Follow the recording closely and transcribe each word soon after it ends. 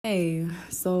Hey,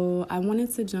 so I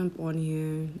wanted to jump on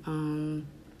here.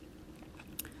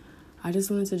 I just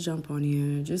wanted to jump on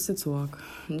here just to talk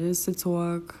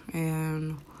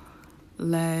and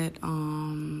let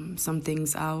some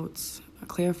things out,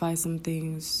 clarify some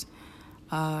things,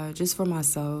 just for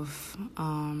myself,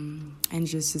 and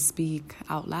just to speak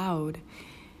out loud.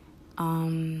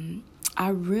 I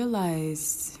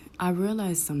realized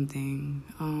something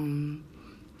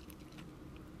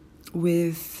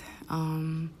with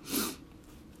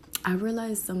I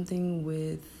realized something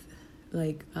with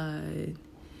like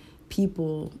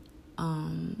people.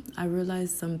 I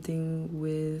realized something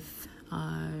with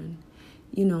kind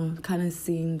of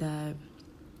seeing that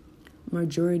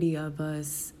majority of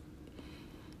us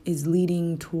is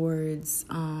leading towards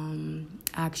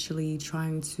actually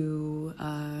trying to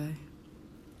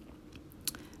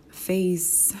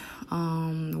face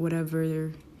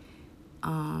whatever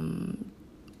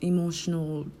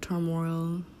emotional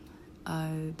turmoil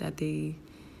that they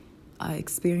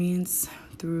experience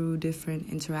through different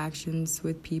interactions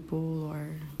with people or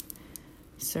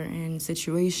certain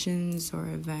situations or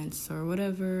events or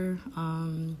whatever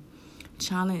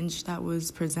challenge that was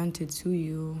presented to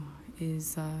you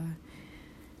is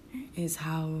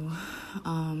how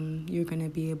you're going to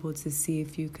be able to see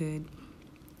if you could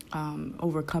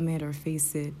overcome it or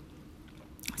face it.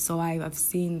 So I've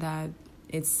seen that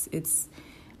it's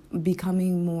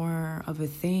becoming more of a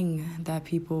thing that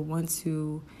people want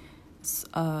to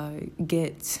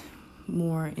get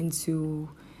more into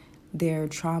their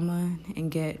trauma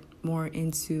and get more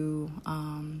into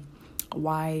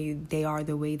why they are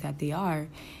the way that they are.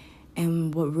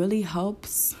 And what really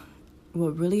helps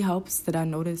that I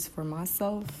notice for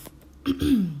myself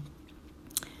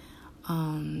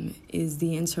is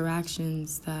the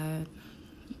interactions that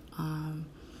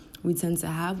we tend to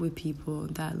have with people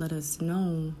that let us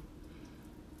know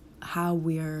how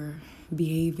we're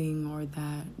behaving, or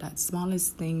that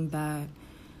smallest thing that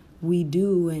we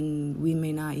do and we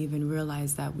may not even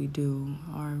realize that we do,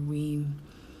 or we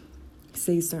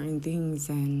say certain things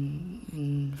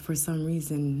and for some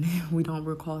reason we don't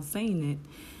recall saying it.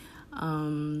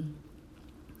 And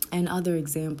other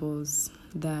examples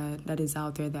that is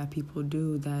out there that people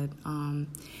do that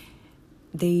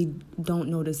they don't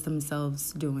notice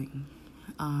themselves doing,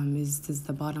 is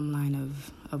the bottom line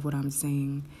of what I'm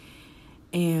saying.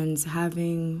 And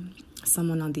having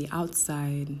someone on the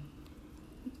outside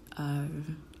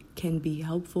can be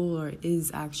helpful, or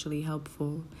is actually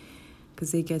helpful,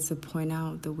 because they get to point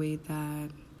out the way that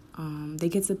they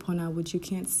get to point out what you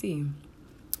can't see.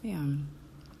 Yeah,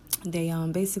 they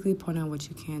basically point out what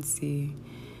you can't see,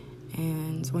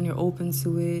 and when you're open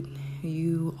to it,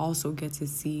 you also get to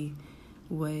see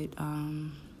what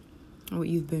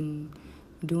you've been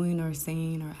doing or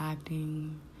saying or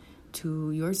acting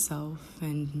to yourself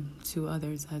and to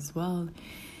others as well.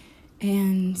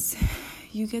 And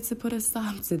you get to put a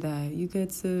stop to that. You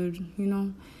get to,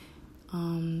 you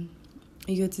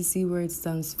get to see where it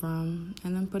stems from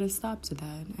and then put a stop to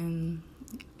that. And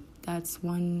that's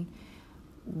one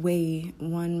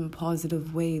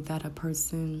positive way that a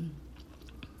person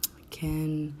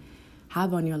can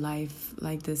have on your life.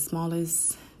 Like, the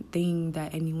smallest thing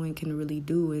that anyone can really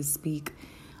do is speak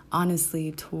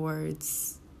honestly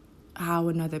towards how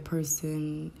another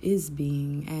person is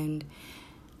being. And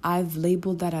I've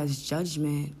labeled that as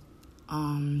judgment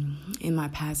in my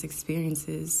past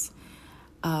experiences.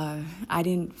 I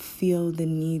didn't feel the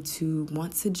need to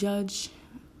want to judge,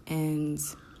 and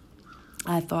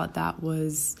I thought that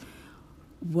was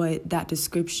what that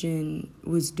description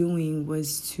was doing,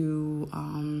 was to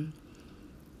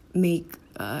make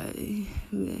I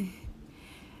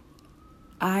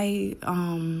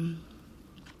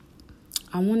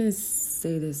want to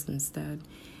say this instead.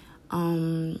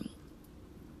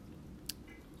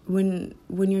 When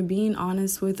you're being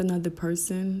honest with another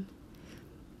person,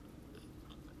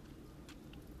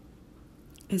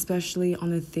 especially on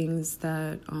the things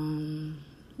that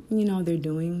they're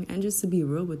doing, and just to be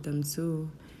real with them too,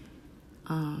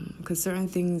 because certain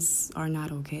things are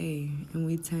not okay, and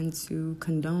we tend to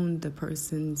condone the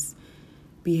person's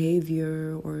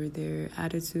behavior or their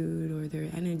attitude or their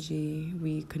energy.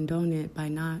 We condone it by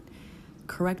not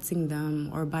correcting them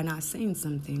or by not saying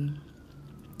something.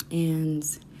 And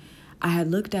I had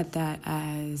looked at that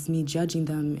as me judging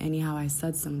them anyhow I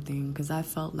said something, because I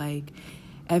felt like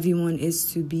everyone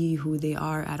is to be who they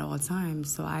are at all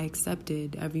times. So I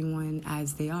accepted everyone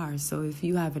as they are. So if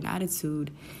you have an attitude,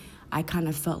 I kind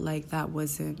of felt like that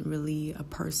wasn't really a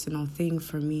personal thing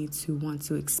for me to want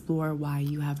to explore why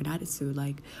you have an attitude,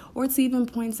 or to even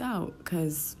point out,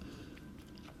 because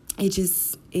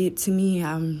it to me,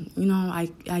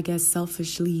 I guess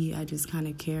selfishly, I just kind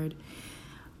of cared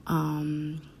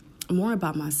more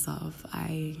about myself.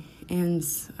 On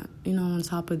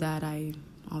top of that, I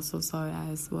also saw it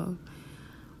as, well,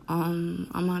 I'm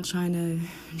not trying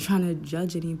to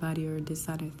judge anybody or this,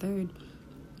 that, or third,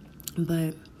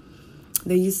 but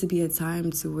there used to be a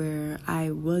time to where I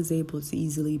was able to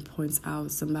easily point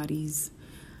out somebody's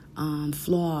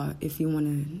flaw, if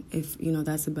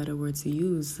that's a better word to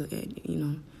use, if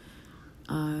you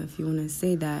want to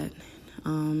say that.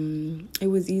 It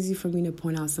was easy for me to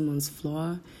point out someone's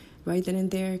flaw right then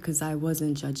and there because I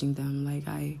wasn't judging them. Like,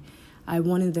 I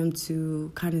wanted them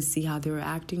to kind of see how they were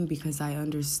acting because I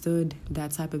understood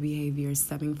that type of behavior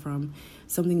stemming from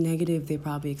something negative they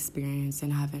probably experienced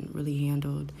and haven't really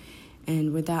handled.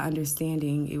 And with that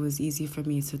understanding, it was easy for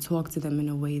me to talk to them in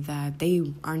a way that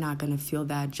they are not going to feel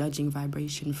that judging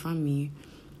vibration from me.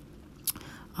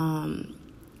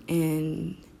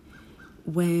 And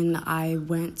when I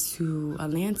went to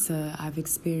Atlanta, I've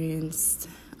experienced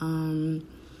some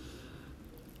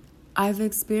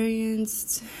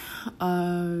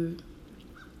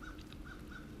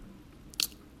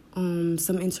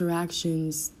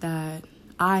interactions that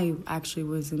I actually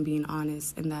wasn't being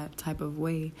honest in that type of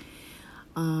way.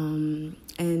 And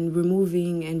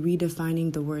removing and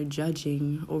redefining the word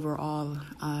judging overall.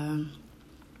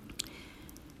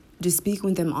 Just speak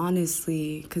with them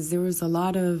honestly, because there was a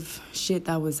lot of shit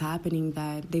that was happening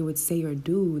that they would say or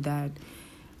do that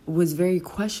was very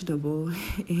questionable,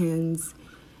 and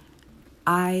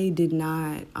I did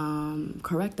not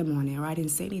correct them on it, or I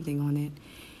didn't say anything on it.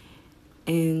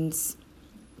 And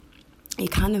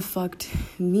it kind of fucked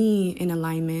me in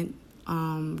alignment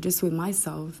just with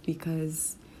myself,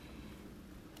 because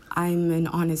I'm an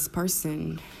honest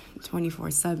person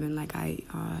 24/7. Like,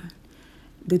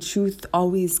 the truth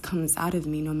always comes out of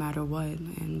me no matter what,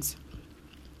 and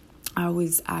I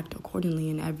always act accordingly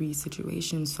in every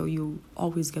situation, so you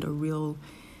always get a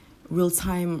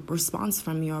real-time response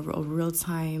from me, or a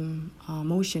real-time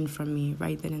motion from me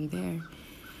right then and there.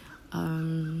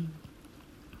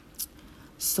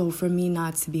 So for me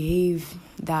not to behave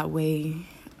that way,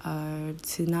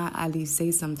 to not at least say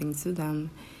something to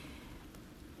them,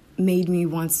 made me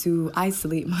want to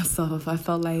isolate myself. I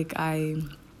felt like I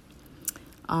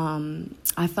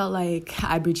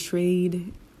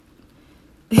betrayed.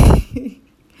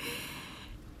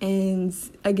 And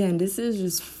again, this is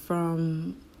just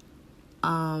from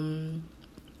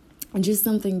just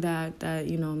something that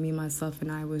me, myself,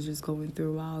 and I was just going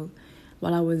through while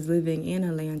I was living in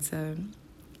Atlanta,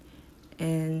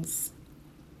 and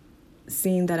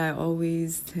seeing that I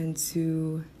always tend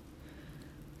to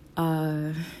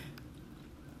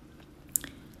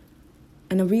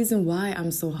and the reason why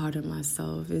I'm so hard on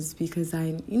myself is because how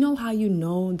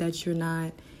that you're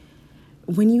not,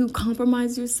 when you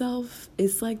compromise yourself,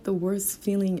 it's like the worst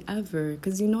feeling ever,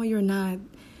 because you're not,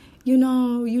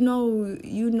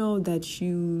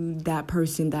 that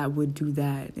person that would do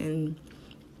that.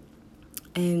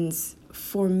 And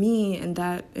for me, in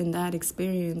that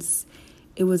experience,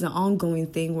 it was an ongoing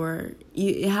thing where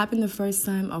it happened the first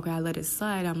time, okay, I let it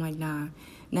slide. I'm like, nah,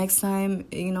 next time,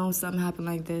 something happened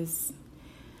like this.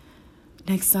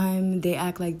 Next time they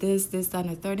act like this, that, and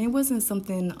the third. And it wasn't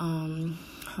something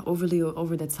overly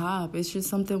over the top. It's just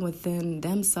something within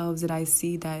themselves that I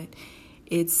see that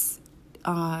it's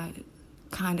kind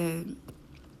of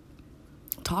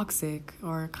toxic,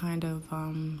 or kind of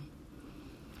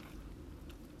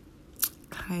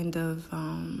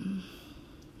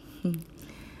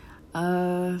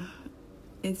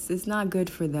it's not good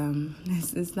for them.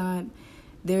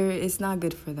 It's not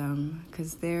good for them,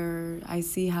 because I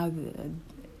see how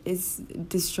it's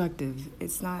destructive.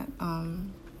 It's not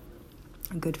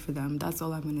good for them. That's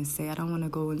all I'm going to say. I don't want to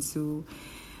go into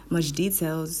much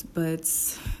details, but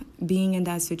being in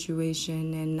that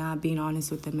situation and not being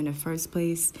honest with them in the first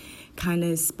place kind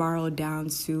of spiraled down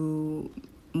to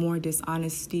more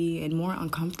dishonesty and more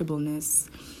uncomfortableness,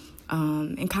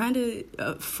 and kind of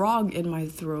a frog in my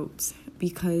throat,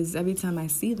 because every time I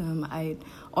see them,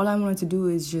 all I wanted to do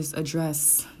is just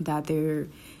address that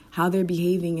how they're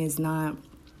behaving is not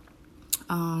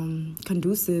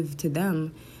conducive to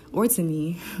them or to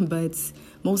me, but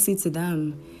mostly to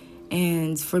them.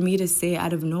 And for me to say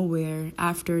out of nowhere,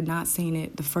 after not saying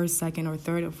it the first, second, or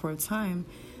third or fourth time,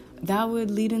 that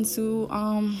would lead into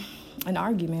an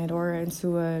argument or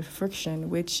into a friction,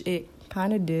 which it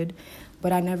kind of did,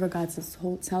 but I never got to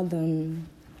tell them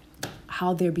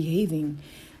how they're behaving.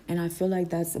 And I feel like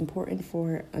that's important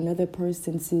for another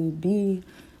person to be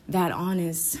that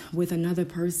honest with another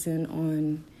person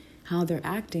on how they're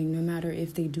acting, no matter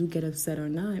if they do get upset or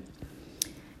not.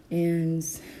 And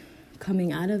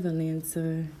coming out of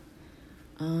Atlanta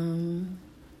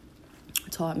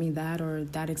taught me that, or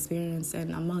that experience,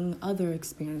 and among other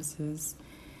experiences,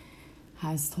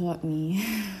 has taught me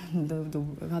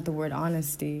about the word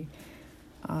honesty.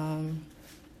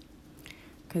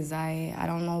 Because I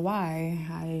don't know why.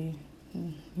 I,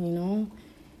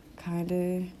 kind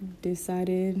of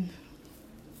decided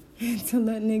to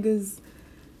let niggas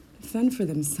fend for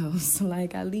themselves.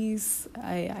 Like, at least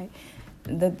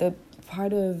the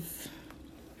part of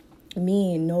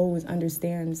me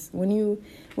understands. When you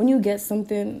get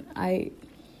something, I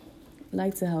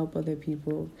like to help other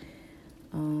people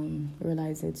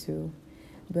realize it too.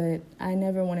 But I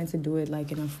never wanted to do it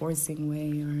like in a forcing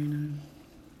way,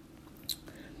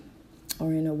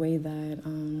 or in a way that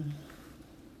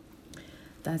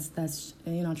that's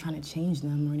trying to change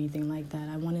them or anything like that.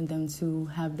 I wanted them to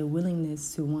have the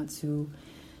willingness to want to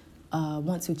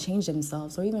change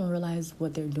themselves, or even realize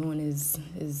what they're doing is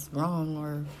wrong,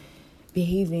 or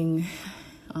behaving.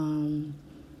 And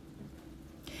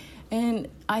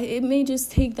it may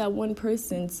just take that one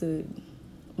person to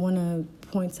want to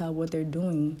point out what they're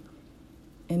doing.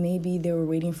 And maybe they were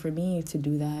waiting for me to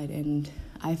do that, and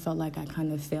I felt like I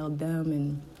kind of failed them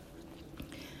and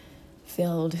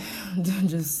failed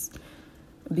just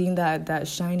being that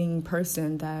shining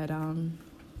person that and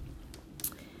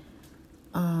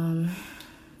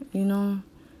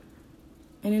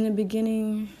in the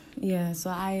beginning, that's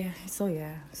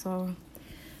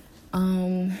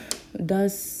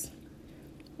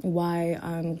why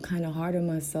I'm kind of hard on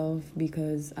myself,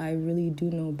 because I really do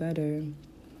know better.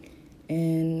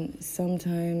 And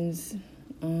sometimes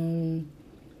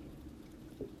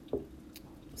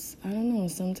I don't know,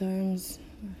 sometimes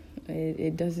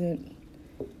it doesn't,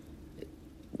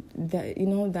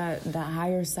 that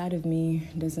higher side of me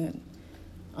doesn't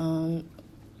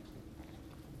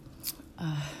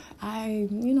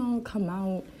come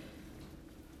out,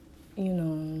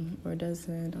 or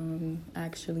doesn't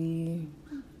actually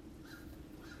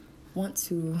want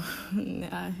to.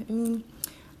 I mean,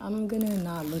 I'm gonna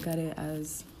not look at it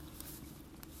as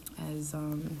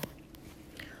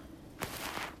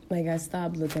like, I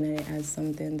stopped looking at it as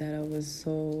something that I was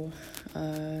so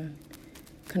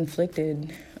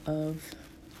conflicted about.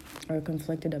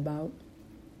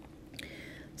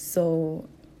 So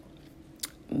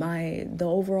the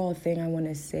overall thing I want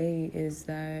to say is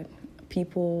that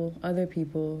other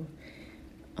people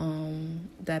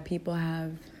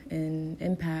have an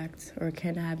impact, or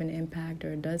can have an impact,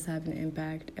 or does have an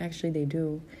impact. Actually, they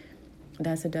do.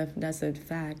 That's a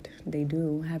fact. They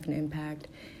do have an impact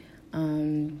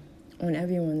on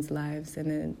everyone's lives.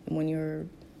 And then when you're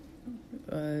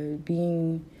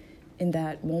being in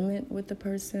that moment with the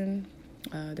person,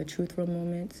 the truthful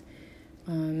moment,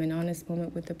 an honest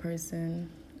moment with the person,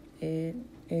 it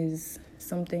is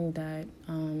something that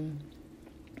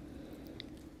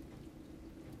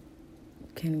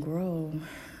can grow.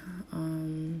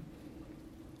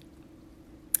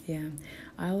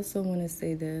 I also want to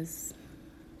say this.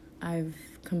 I've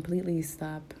completely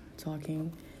stopped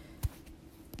talking.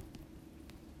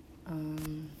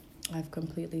 I've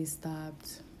completely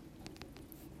stopped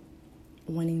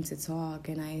wanting to talk,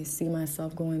 and I see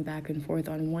myself going back and forth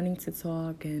on wanting to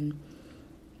talk and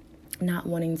not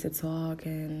wanting to talk,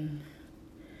 and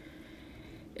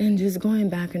just going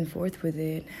back and forth with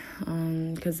it,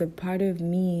 because a part of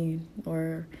me,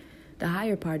 or the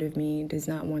higher part of me, does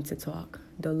not want to talk.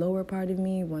 The lower part of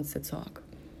me wants to talk.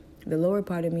 The lower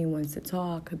part of me wants to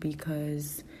talk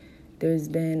because there's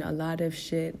been a lot of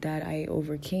shit that I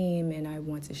overcame, and I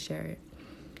want to share it.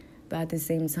 But at the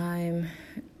same time,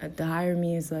 the higher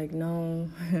me is like, no,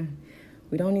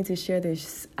 we don't need to share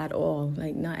this at all.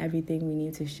 Like, not everything we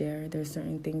need to share. There's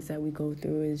certain things that we go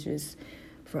through is just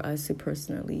for us to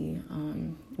personally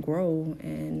grow,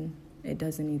 and it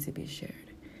doesn't need to be shared.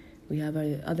 We have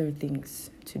other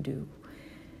things to do.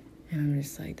 And I'm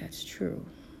just like, that's true.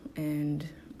 And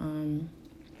I'm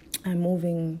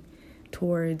moving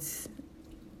towards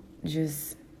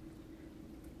just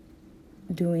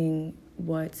doing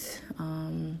what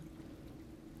I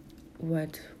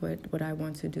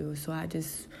want to do. So I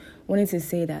just wanted to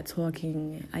say that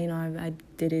talking, I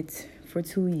did it for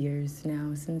 2 years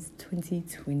now, since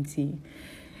 2020.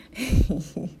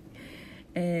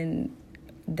 And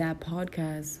that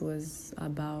podcast was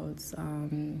about,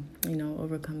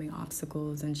 overcoming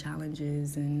obstacles and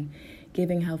challenges and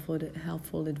giving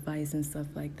helpful advice and stuff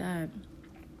like that.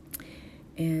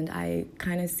 And I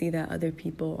kind of see that other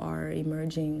people are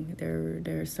emerging.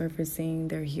 They're surfacing.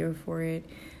 They're here for it.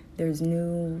 There's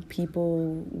new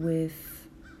people with,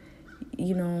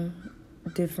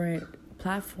 different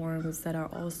platforms that are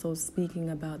also speaking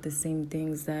about the same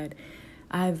things that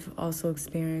I've also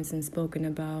experienced and spoken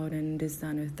about, and this,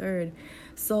 that, and the third.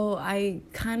 So I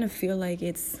kind of feel like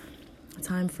it's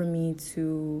time for me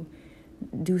to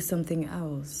do something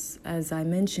else. As I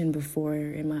mentioned before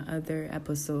in my other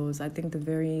episodes, I think the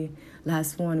very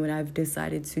last one, when I've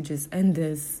decided to just end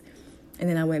this, and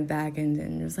then I went back and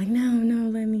it was like, no,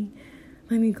 let me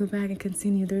go back and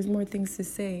continue. There's more things to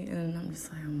say. And I'm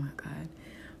just like, oh my God,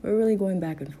 we're really going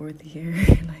back and forth here.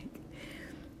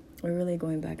 We're really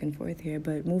going back and forth here.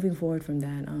 But moving forward from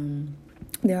that,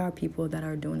 there are people that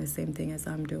are doing the same thing as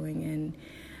I'm doing, and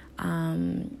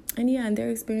their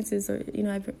experiences are,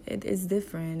 it is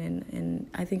different, and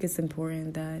I think it's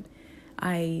important that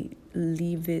I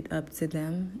leave it up to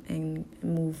them and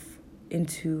move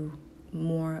into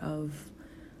more of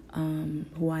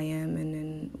who I am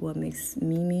and what makes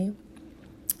me.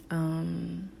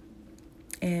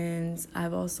 And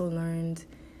I've also learned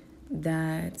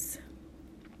that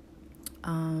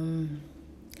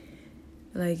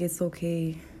it's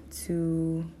okay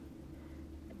to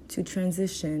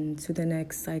transition to the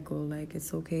next cycle. Like,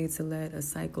 it's okay to let a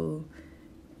cycle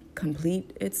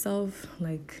complete itself.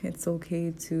 Like, it's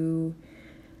okay to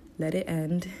let it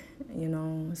end,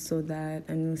 so that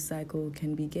a new cycle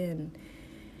can begin.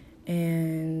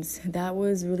 And that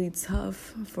was really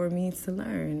tough for me to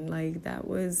learn. Like, that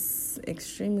was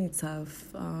extremely tough.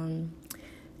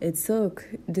 It took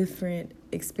different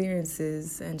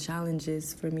experiences and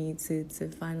challenges for me to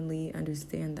finally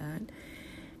understand that.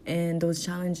 And those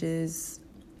challenges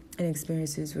and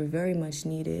experiences were very much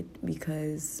needed,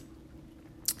 because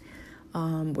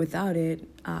without it,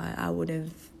 I would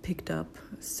have picked up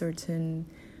certain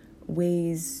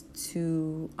ways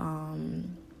to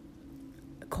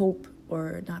cope,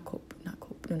 or not cope,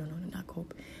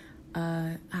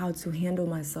 how to handle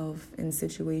myself in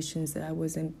situations that I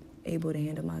wasn't able to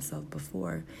handle myself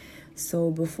before.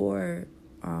 So before,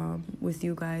 with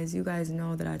you guys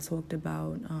know that I talked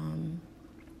about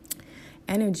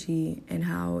energy, and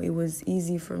how it was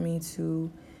easy for me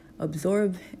to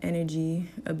absorb energy,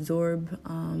 absorb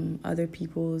other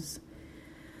people's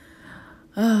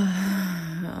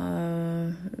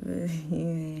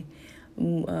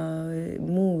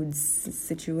moods,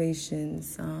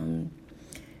 situations.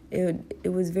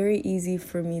 It was very easy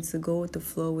for me to go with the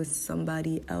flow with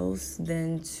somebody else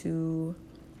than to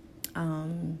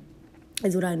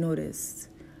is what I noticed.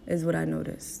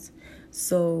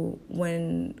 So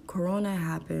when Corona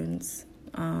happened,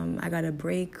 I got a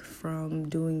break from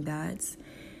doing that,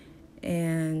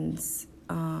 and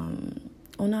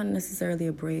not necessarily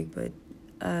a break, but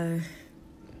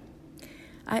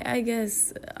I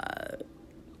guess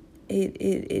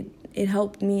it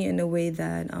helped me in a way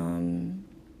that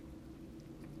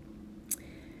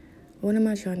what am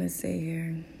I trying to say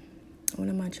here?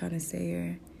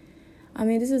 I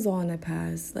mean, this is all in the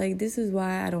past. Like, this is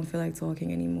why I don't feel like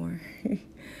talking anymore.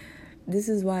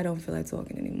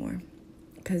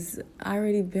 Because I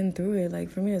already been through it. Like,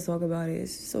 for me to talk about it,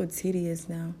 it's just so tedious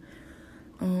now.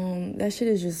 That shit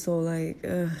is just so, like,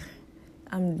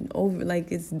 I'm over, like,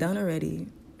 it's done already.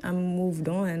 I'm moved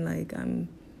on, like, I'm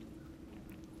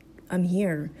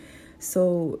here.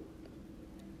 So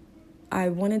I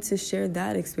wanted to share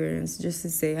that experience, just to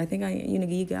say, I think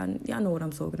y'all know what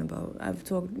I'm talking about. I've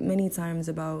talked many times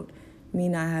about me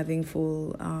not having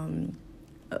full,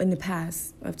 in the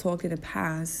past. I've talked in the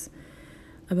past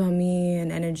about me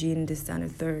and energy and this, that, and the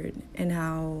third, and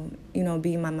how,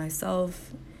 being by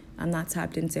myself, I'm not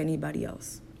tapped into anybody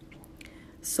else.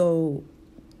 So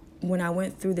when I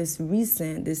went through this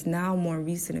now more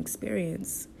recent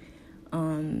experience,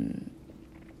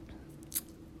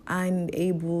 I'm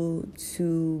able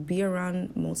to be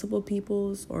around multiple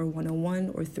peoples, or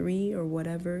one-on-one, or three, or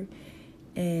whatever,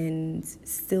 and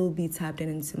still be tapped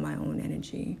into my own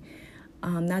energy.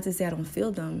 Not to say I don't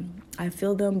feel them. I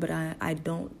feel them, but I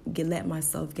don't let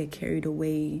myself get carried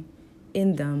away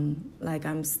in them. Like,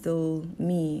 I'm still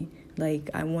me. Like,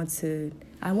 I want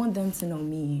them to know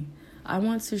me. I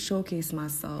want to showcase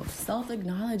myself.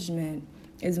 Self-acknowledgement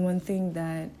is one thing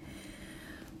that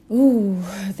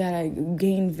I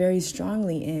gained very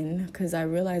strongly in, because I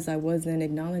realized I wasn't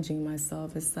acknowledging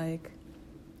myself. It's like,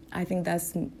 I think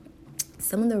that's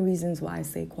some of the reasons why I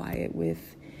stay quiet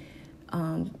with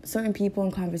certain people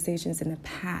in conversations in the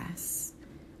past.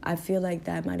 I feel like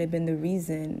that might have been the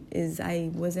reason, is I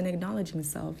wasn't acknowledging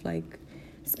myself. Like,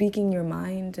 speaking your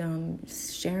mind,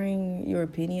 sharing your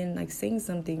opinion, like saying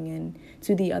something and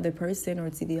to the other person or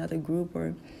to the other group,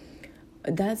 or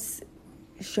that's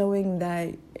showing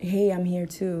that, hey, I'm here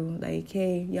too. Like,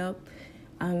 hey, yup.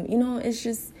 It's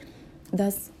just,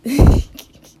 that's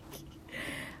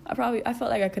I felt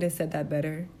like I could have said that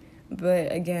better.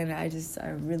 But again, I'm just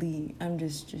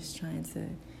trying to,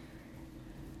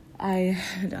 I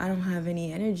don't have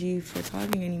any energy for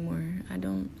talking anymore. I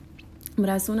don't. But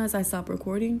as soon as I stop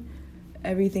recording,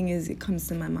 it comes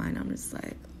to my mind. I'm just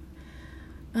like,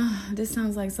 this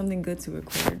sounds like something good to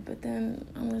record. But then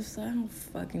I'm just like, I don't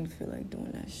fucking feel like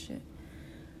doing that shit.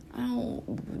 I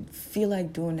don't feel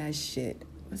like doing that shit.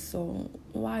 So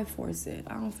why force it?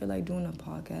 I don't feel like doing a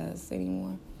podcast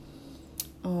anymore.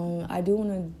 I do want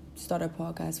to start a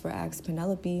podcast for Ask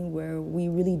Penelope, where we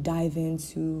really dive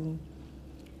into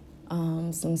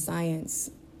some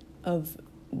science of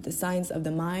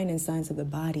the mind and science of the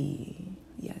body.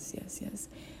 Yes.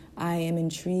 I am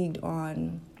intrigued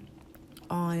on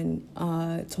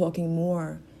talking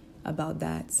more about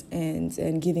that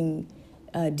and giving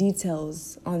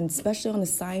details on, especially on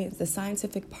the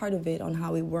scientific part of it, on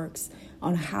how it works.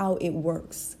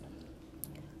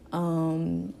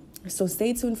 So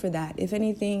stay tuned for that. If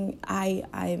anything,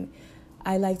 I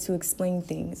like to explain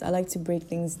things. I like to break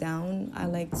things down. I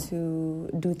like to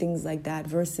do things like that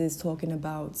versus talking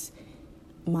about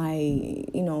my,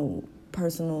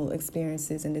 personal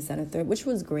experiences and this and the third, which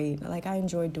was great. Like, I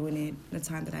enjoyed doing it the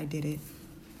time that I did it.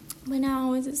 But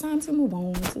now it's time to move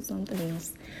on to something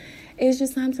else. It's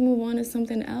just time to move on to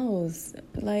something else.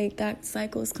 Like, that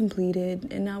cycle is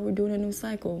completed, and now we're doing a new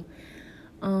cycle.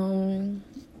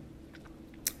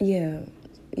 Yeah.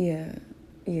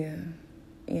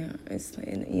 It's like,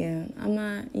 I'm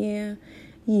not. Yeah.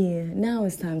 Now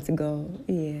it's time to go.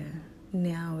 Yeah.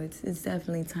 Now it's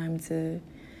definitely time to.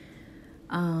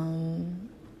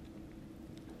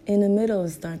 In the middle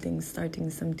of starting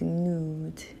something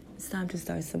new. It's time to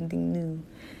start something new.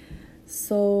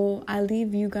 So I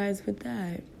leave you guys with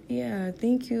that. Yeah,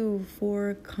 thank you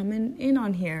for coming in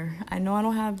on here. I know I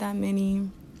don't have that many.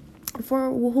 For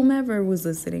whomever was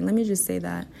listening, let me just say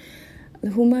that.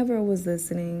 Whomever was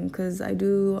listening, because I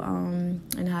do,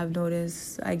 and have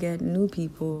noticed, I get new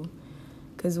people.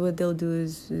 Because what they'll do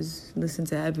is listen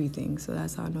to everything. So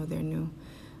that's how I know they're new.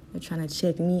 They're trying to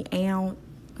check me out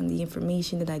on the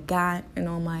information that I got and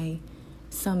all my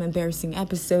some embarrassing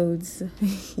episodes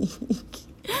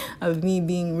of me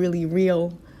being really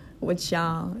real with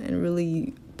y'all and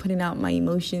really putting out my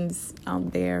emotions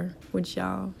out there with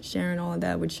y'all, sharing all of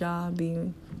that with y'all,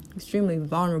 being extremely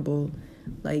vulnerable,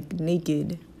 like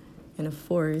naked in a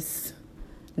forest,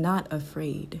 not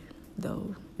afraid,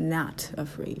 though, not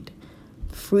afraid,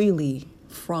 freely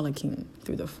frolicking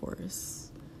through the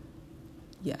forest.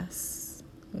 Yes,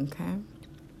 okay,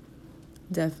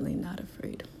 definitely not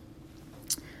afraid.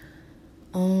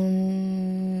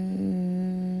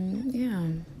 Yeah,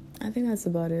 I think that's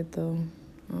about it, though.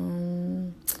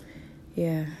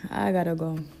 Yeah, I gotta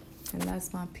go. And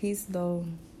that's my piece, though.